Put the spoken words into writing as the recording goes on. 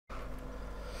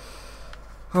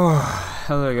Oh,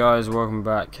 hello guys, welcome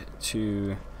back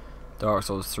to Dark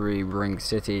Souls 3 Ring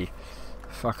City.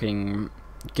 Fucking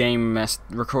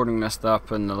recording messed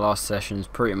up and the last session's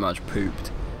pretty much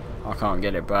pooped. I can't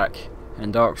get it back.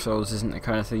 And Dark Souls isn't the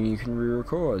kind of thing you can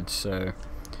re-record, so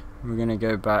we're gonna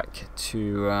go back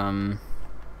to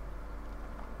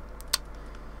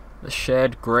the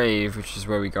shared grave, which is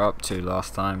where we got up to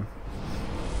last time.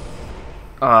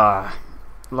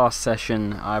 Last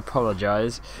session, I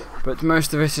apologise, but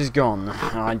most of it is gone.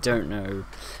 I don't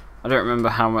remember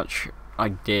how much I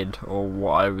did or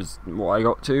what I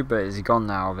got to, but it's gone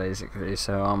now basically,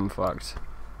 so I'm fucked.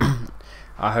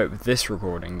 I hope this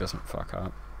recording doesn't fuck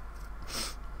up.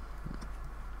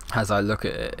 As I look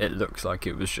at it, it looks like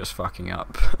it was just fucking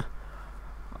up.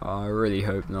 I really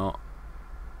hope not,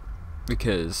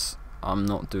 because I'm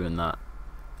not doing that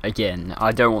again.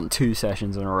 I don't want 2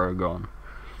 sessions in a row gone.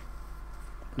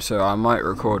 So I might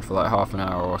record for like half an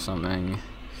hour or something,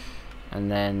 and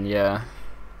then yeah,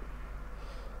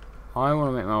 I want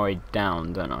to make my way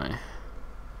down, don't I?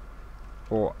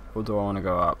 Or do I want to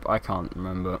go up? I can't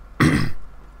remember.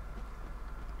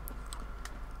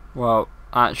 Well,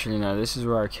 actually no, this is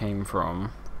where I came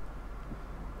from.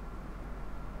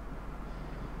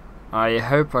 I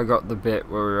hope I got the bit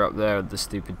where we were up there with the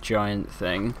stupid giant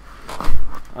thing.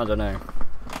 I don't know.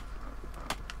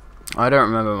 I don't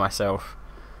remember myself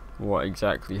what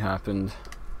exactly happened.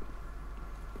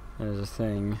 There's a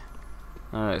thing.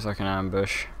 Oh, it's like an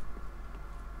ambush.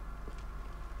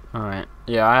 Alright.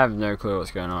 Yeah, I have no clue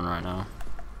what's going on right now.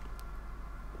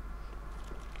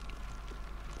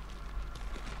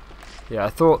 Yeah, I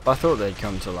thought they'd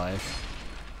come to life.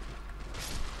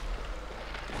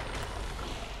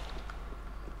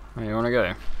 Where you wanna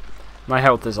go? My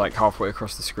health is like halfway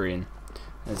across the screen.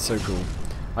 It's so cool.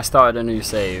 I started a new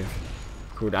save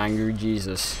called Angry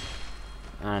Jesus,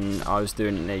 and I was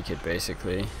doing it naked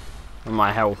basically, and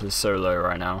my health is so low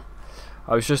right now.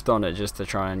 I was just on it just to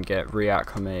try and get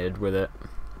reacclimated with it.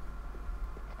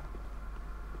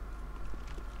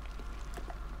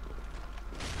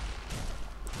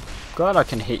 Glad I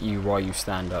can hit you while you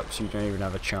stand up, so you don't even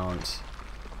have a chance.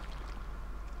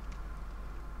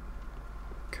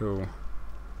 Cool.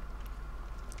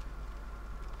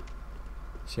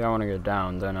 See, I want to go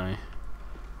down, don't I?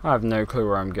 I have no clue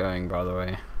where I'm going, by the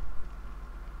way.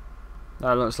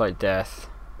 That looks like death.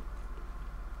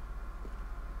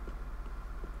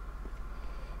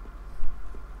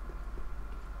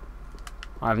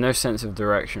 I have no sense of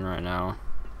direction right now.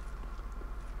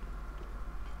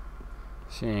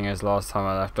 Seeing as last time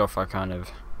I left off I kind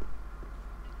of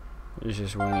was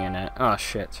just winging it. Oh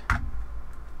shit.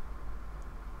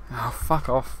 Oh fuck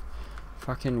off.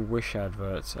 Fucking wish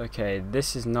adverts. Okay,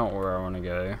 this is not where I want to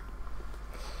go.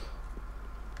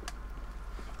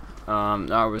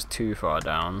 That was too far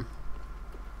down.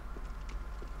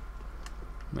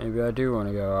 Maybe I do want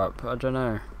to go up. I don't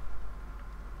know.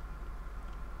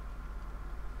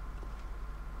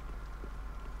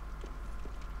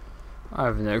 I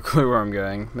have no clue where I'm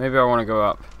going. Maybe I want to go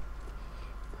up.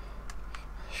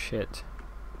 Shit.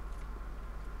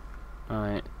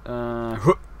 Alright.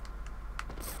 Oh!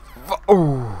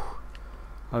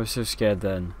 I was so scared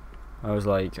then. I was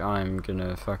like, I'm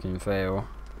gonna fucking fail.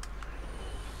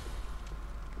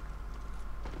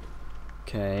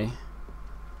 Okay.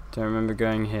 Don't remember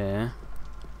going here.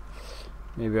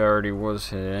 Maybe I already was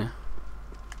here.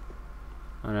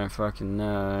 I don't fucking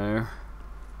know.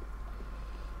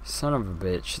 Son of a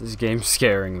bitch, this game's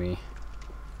scaring me.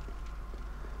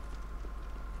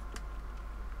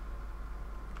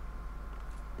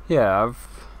 Yeah, I've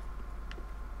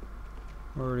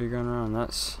already gone around.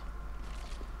 That's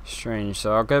strange,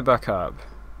 so I'll go back up.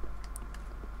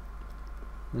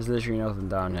 There's literally nothing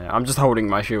down here. I'm just holding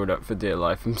my shield up for dear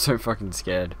life. I'm so fucking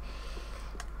scared.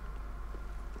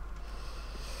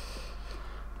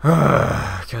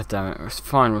 God damn it. It's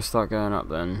fine, we'll start going up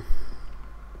then.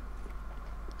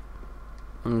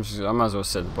 I might as well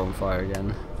set the bonfire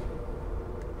again.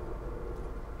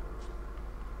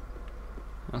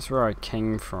 That's where I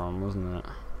came from, wasn't it?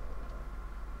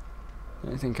 I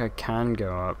don't think I can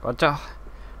go up. I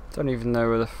don't even know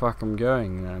where the fuck I'm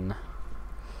going then.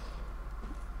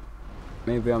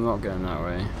 Maybe I'm not going that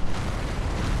way.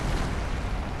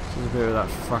 There's a bit of that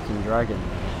fucking dragon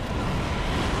there.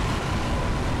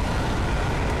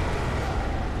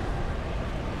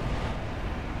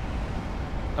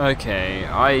 Okay,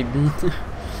 I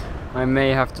may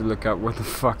have to look up where the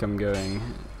fuck I'm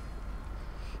going,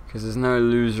 because there's no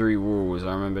illusory walls.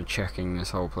 I remember checking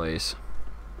this whole place.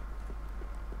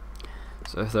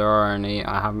 So if there are any,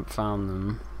 I haven't found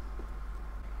them.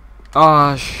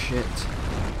 Ah, shit.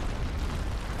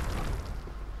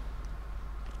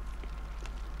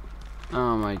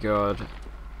 Oh my god.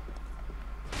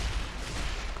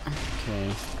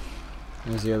 Okay.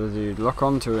 There's the other dude. Lock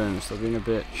onto him, stop being a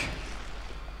bitch.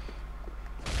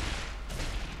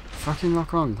 Fucking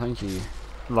lock on, thank you.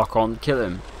 Lock on, kill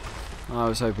him. I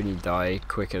was hoping he'd die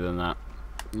quicker than that.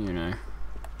 You know.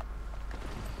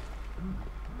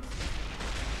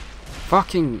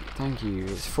 Fucking, thank you.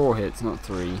 It's 4 hits, not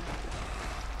 3.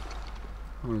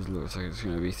 Always looks like it's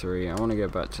gonna be 3. I want to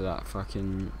get back to that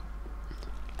fucking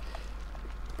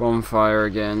bonfire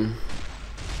again,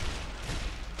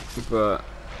 but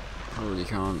I really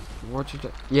can't. What did I?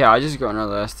 Yeah, I just got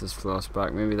another Estus flask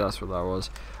back. Maybe that's what that was.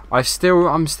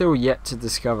 I'm still yet to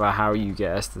discover how you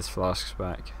get Estus flasks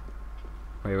back.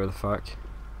 Wait, what the fuck?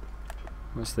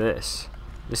 What's this?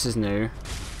 This is new.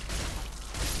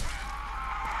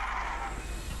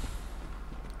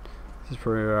 This is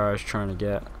probably where I was trying to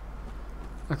get.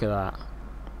 Look at that.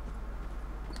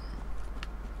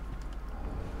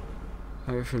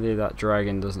 Hopefully that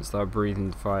dragon doesn't start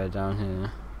breathing fire down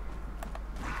here.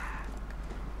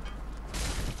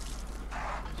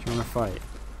 Do you want to fight?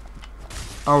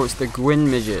 Oh, it's the Gwyn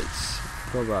midgets.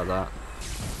 Forgot about that.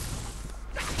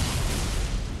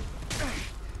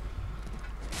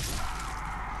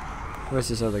 Where's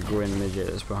this other Gwyn midget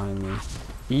that's behind me?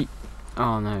 Eat.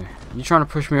 Oh no. You trying to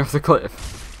push me off the cliff?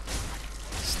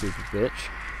 Stupid bitch.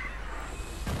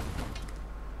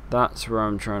 That's where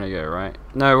I'm trying to go, right?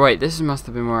 No, wait, this must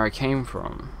have been where I came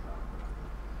from.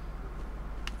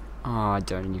 Oh, I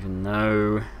don't even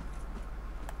know.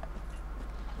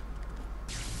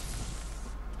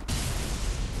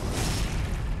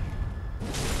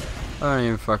 I don't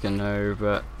even fucking know,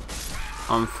 but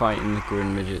I'm fighting the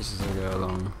Gwyn midgets as I go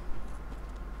along.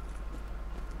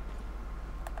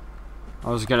 I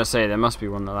was gonna say, there must be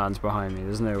one that lands behind me,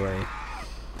 there's no way.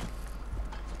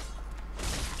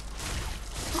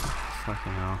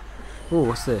 Fucking hell. Oh,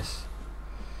 what's this?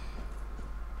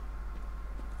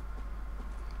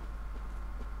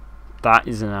 That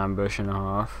is an ambush and a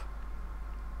half.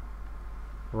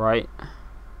 Right.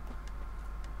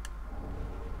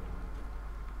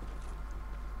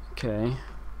 Okay.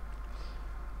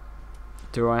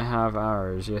 Do I have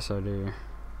arrows? Yes, I do.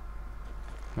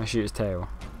 Can I shoot its tail?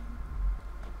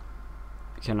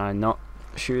 Can I not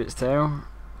shoot its tail?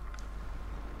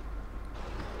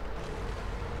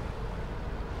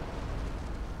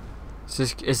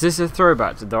 Is this a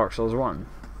throwback to Dark Souls 1?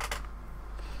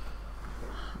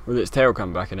 Will its tail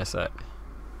come back in a sec?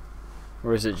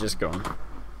 Or is it just gone?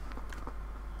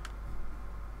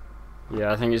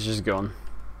 Yeah, I think it's just gone.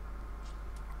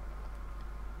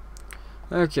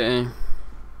 Okay.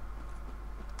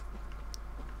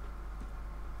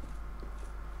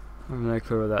 I have no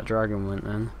clue where that dragon went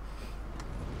then.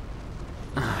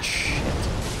 Ah, shit.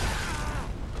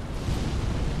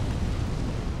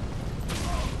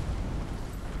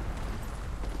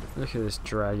 Look at this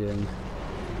dragon.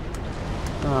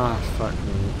 Ah, fuck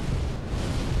me.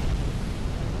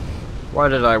 Why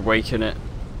did I awaken it?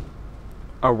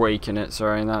 Awaken it,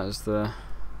 sorry, that is the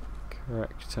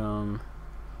correct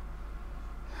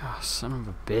Oh, son of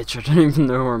a bitch, I don't even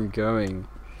know where I'm going.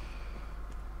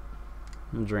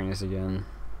 I'm doing this again.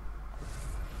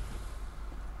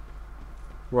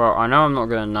 Well, I know I'm not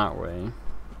going that way.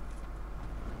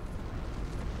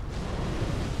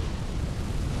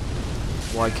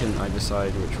 Why couldn't I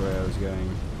decide which way I was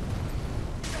going?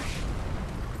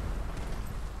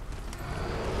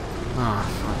 Ah,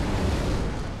 fuck me.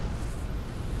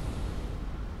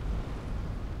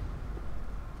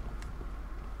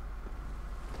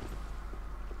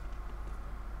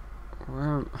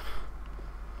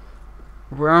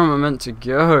 Where am I meant to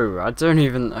go? I don't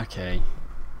even... Okay.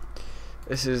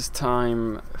 This is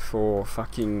time for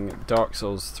fucking Dark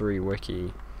Souls 3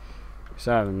 wiki. Because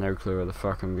I have no clue where the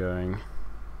fuck I'm going.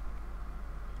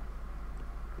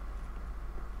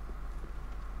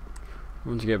 I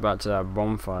want to get back to that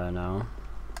bonfire now.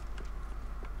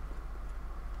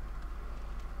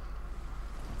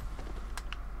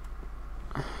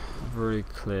 I've already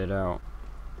cleared out.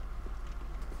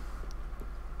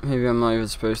 Maybe I'm not even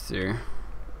supposed to.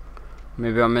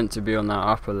 Maybe I'm meant to be on that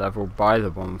upper level by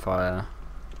the bonfire.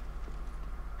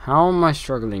 How am I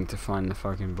struggling to find the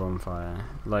fucking bonfire?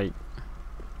 Like,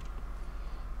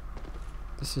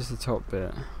 this is the top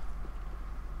bit.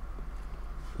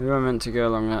 Maybe I'm meant to go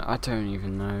along that. I don't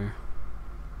even know.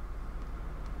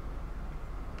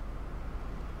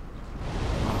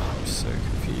 Oh, I'm so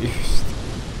confused.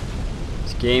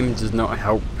 This game does not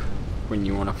help when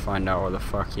you want to find out where the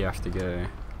fuck you have to go.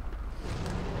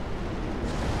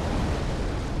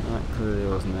 That clearly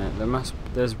wasn't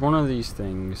it. There's one of these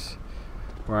things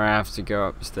where I have to go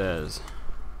upstairs.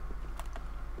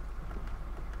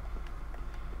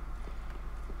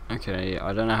 Okay,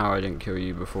 I don't know how I didn't kill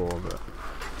you before, but...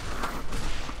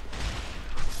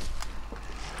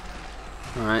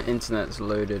 Alright, internet's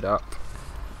loaded up.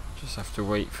 Just have to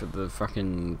wait for the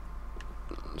fucking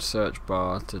search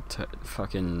bar to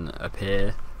fucking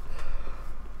appear.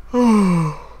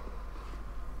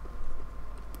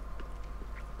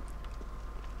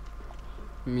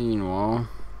 Meanwhile,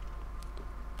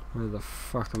 where the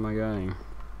fuck am I going?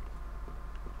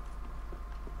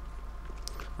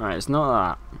 Alright, it's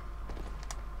not that.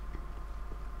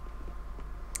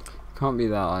 Can't be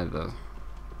that either.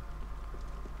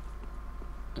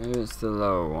 Maybe it's the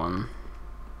lower one.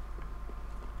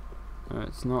 No,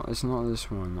 it's not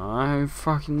this one. I don't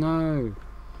fucking know.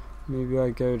 Maybe I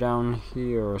go down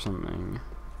here or something.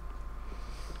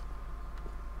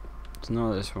 It's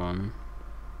not this one.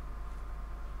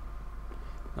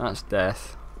 That's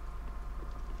death.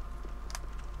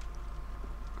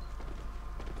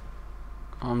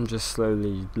 I'm just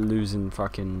slowly losing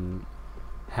fucking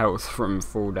health from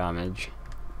full damage.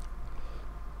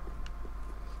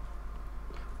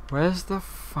 Where's the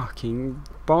fucking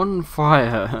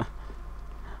bonfire?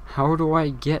 How do I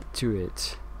get to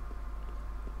it?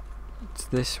 It's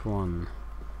this one.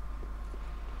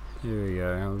 Here we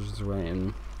go, I was just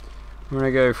waiting. I'm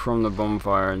gonna go from the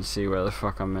bonfire and see where the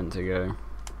fuck I'm meant to go.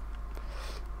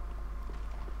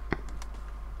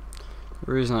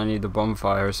 The reason I need the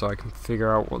bonfire is so I can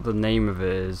figure out what the name of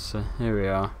it is. So here we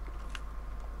are.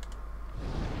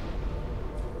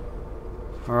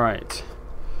 Alright.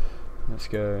 Let's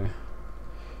go.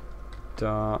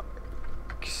 Dark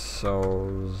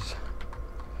Souls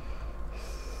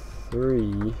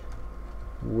 3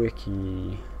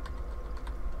 Wiki.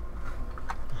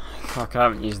 Fuck, I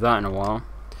haven't used that in a while.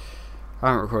 I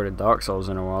haven't recorded Dark Souls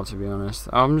in a while, to be honest.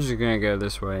 I'm just gonna go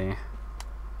this way.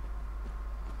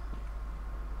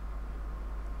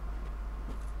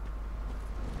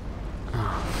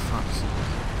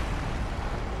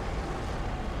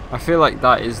 I feel like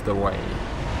that is the way.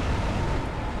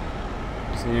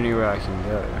 It's the only way I can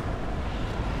go.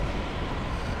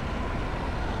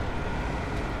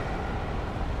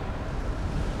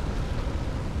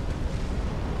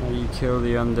 How you kill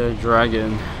the undead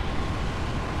dragon.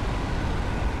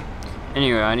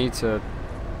 Anyway, I need to...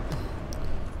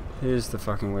 Here's the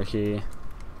fucking wiki.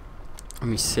 Let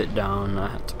me sit down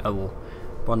at a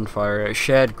bonfire. A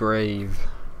shared grave.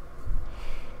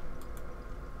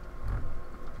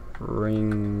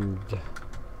 Ringed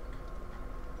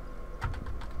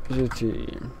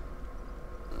city.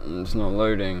 It's not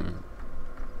loading.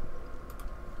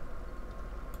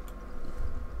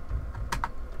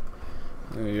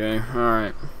 There we go.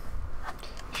 Alright.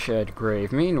 Shared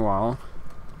grave. Meanwhile,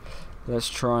 let's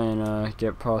try and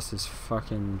get past this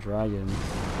fucking dragon.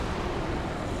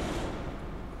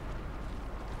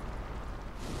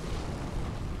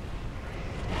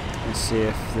 Let's see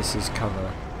if this is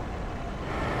cover.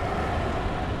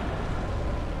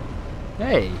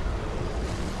 Hey!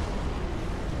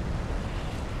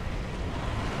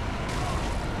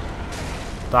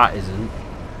 That isn't.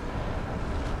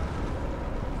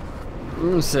 I'm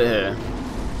gonna sit here.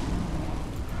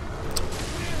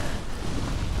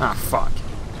 Ah, fuck.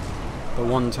 The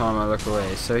one time I look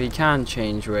away. So he can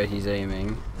change where he's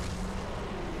aiming.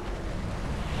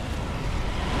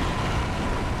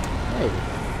 Hey,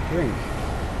 drink.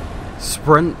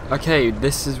 Sprint? Okay,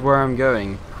 this is where I'm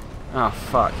going. Ah,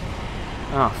 fuck.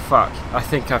 Oh fuck, I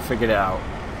think I figured it out.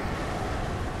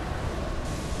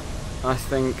 I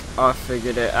think I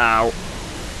figured it out.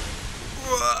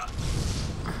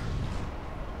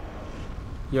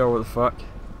 Yo, what the fuck?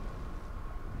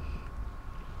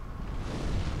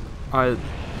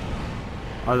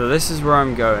 Either this is where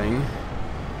I'm going,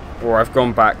 or I've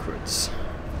gone backwards.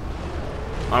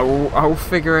 I will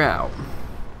figure it out.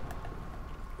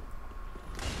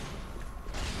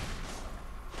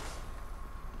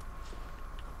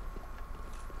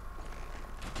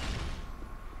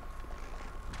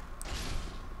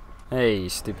 Hey,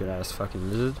 stupid ass fucking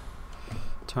lizard.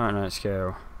 Titanite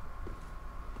scale.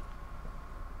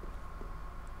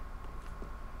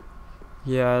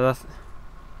 Yeah,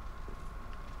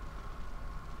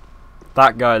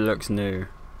 that guy looks new.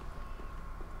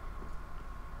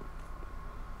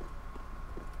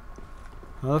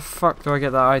 How the fuck do I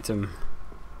get that item?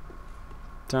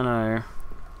 Dunno.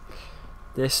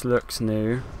 This looks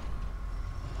new.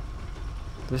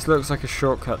 This looks like a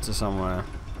shortcut to somewhere.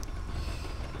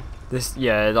 This,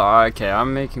 yeah, okay,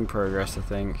 I'm making progress, I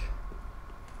think.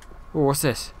 Oh, what's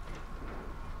this?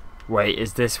 Wait,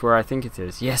 is this where I think it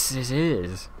is? Yes, it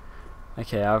is.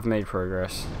 Okay, I've made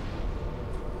progress.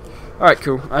 Alright,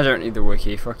 cool. I don't need the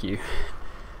wiki. Fuck you.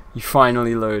 You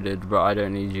finally loaded, but I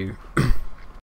don't need you.